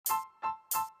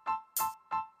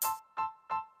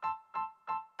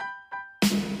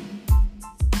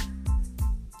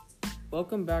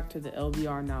Welcome back to the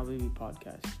LBR Nile Baby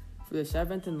Podcast. For the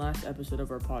seventh and last episode of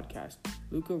our podcast,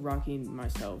 Luca, Rocky, and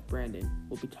myself, Brandon,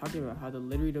 will be talking about how the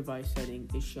literary device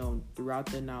setting is shown throughout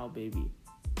the Nile Baby.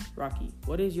 Rocky,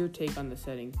 what is your take on the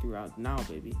setting throughout Nile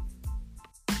Baby?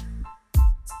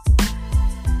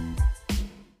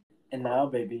 In Nile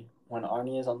Baby, when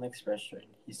Arnie is on the express train,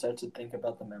 he starts to think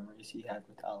about the memories he had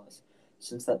with Alice,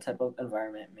 since that type of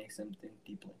environment makes him think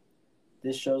deeply.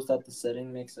 This shows that the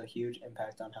setting makes a huge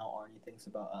impact on how Arnie thinks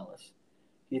about Alice.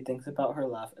 He thinks about her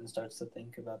laugh and starts to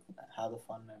think about how the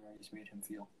fun memories made him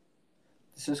feel.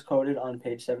 This is quoted on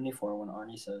page 74 when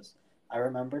Arnie says, "I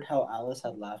remembered how Alice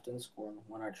had laughed in scorn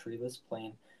when our treeless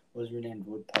plain was renamed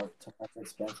Wood Park to mark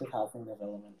expansive housing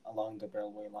development along the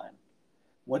railway line."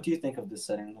 What do you think of this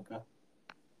setting, Luca?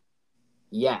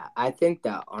 Yeah, I think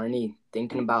that Arnie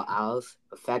thinking about Alice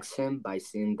affects him by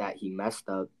seeing that he messed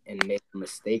up and made the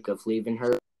mistake of leaving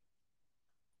her.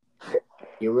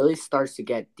 He really starts to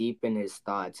get deep in his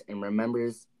thoughts and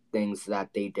remembers things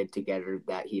that they did together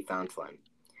that he found fun.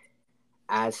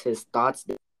 As his thoughts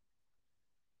feel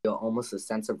almost a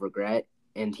sense of regret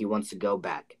and he wants to go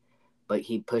back, but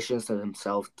he pushes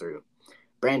himself through.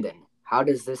 Brandon, how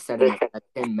does this setting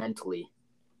affect him mentally?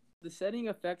 The setting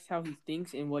affects how he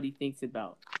thinks and what he thinks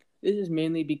about. This is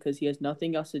mainly because he has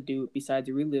nothing else to do besides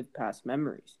relive past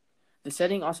memories. The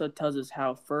setting also tells us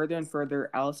how further and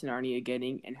further Alice and Arnie are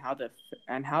getting and how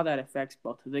that affects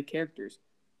both of the characters.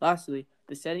 Lastly,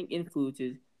 the setting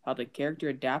influences how the character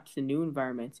adapts to new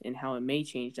environments and how it may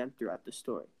change them throughout the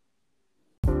story.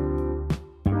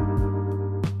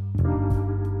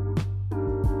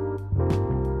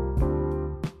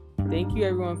 Thank you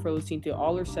everyone for listening to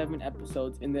all our 7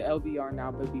 episodes in the LBR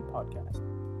Nile Baby Podcast.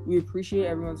 We appreciate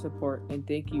everyone's support and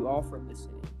thank you all for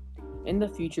listening. In the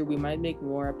future, we might make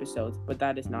more episodes, but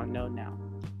that is not known now.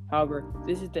 However,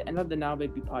 this is the end of the Nile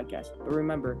Baby Podcast, but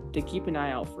remember to keep an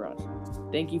eye out for us.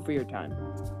 Thank you for your time.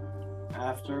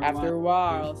 After a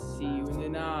while, see you in the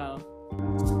Nile.